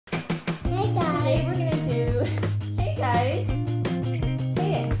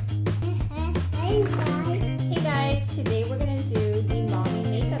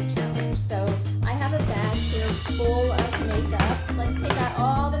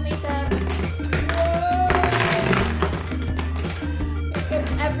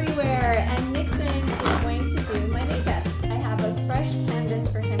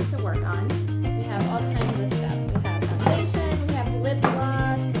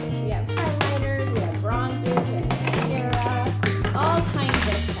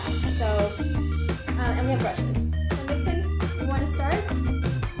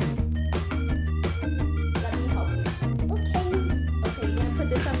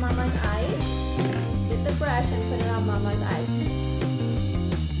brush and put it on Mama's eyes. You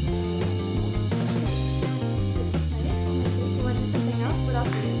want to do something else? What else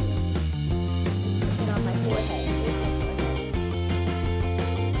do you do? Put it on my forehead.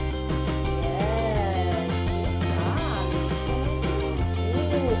 Yes. Good job.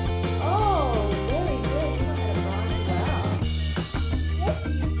 Ooh. Oh, very good. You know how to bronze well.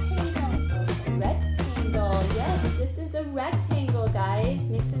 Rectangle. Yes, this is a rectangle, guys.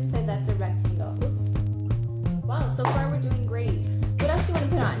 Nixon said that's a rectangle. Oops. Wow, so far we're doing great. What else do you want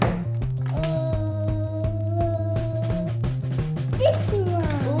to put on? This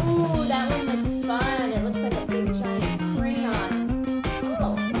one. Ooh, that one looks fun. It looks like a big giant crayon.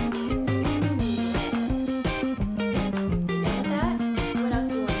 Oh. You done with that? What else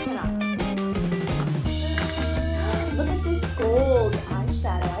do you want to put on? Look at this gold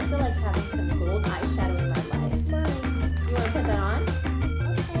eyeshadow. I feel like having some gold eyeshadow in my life. Mine. You want to put that on?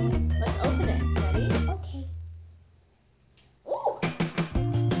 Okay. Let's open it. Ready? Okay. Ooh.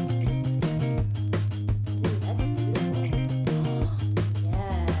 Ooh, that's beautiful.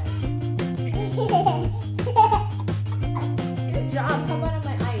 Yes. Good job. How about on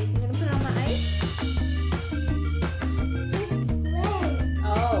my eyes? You gonna put it on my eyes?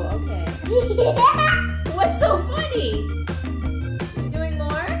 Oh, okay. What's so funny? You doing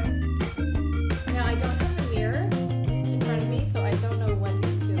more? Now I don't have a mirror in front of me, so I don't know what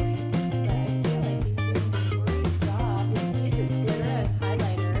he's doing. But I feel like he's doing a great job. He uses glitter as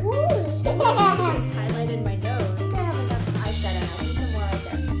highlighter. He just highlighted my nose. I think I have enough eyeshadow now. Put some more right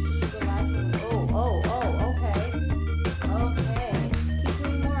there. This is the last one. Oh, okay. Okay. Keep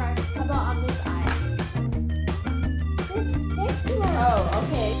doing more. How about on this eye? This one. Oh,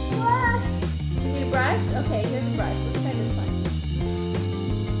 okay. Brush. You need a brush? Okay, here's a brush. Let's try this one.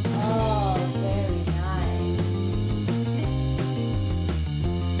 Oh, very nice.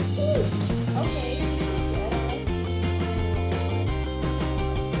 Okay.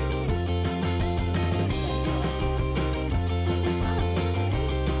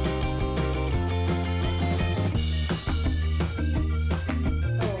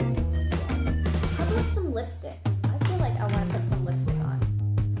 How about some lipstick? I feel like I want to put some lipstick on.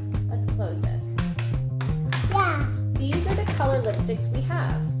 Let's close this. Yeah. These are the color lipsticks we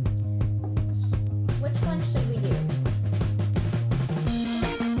have.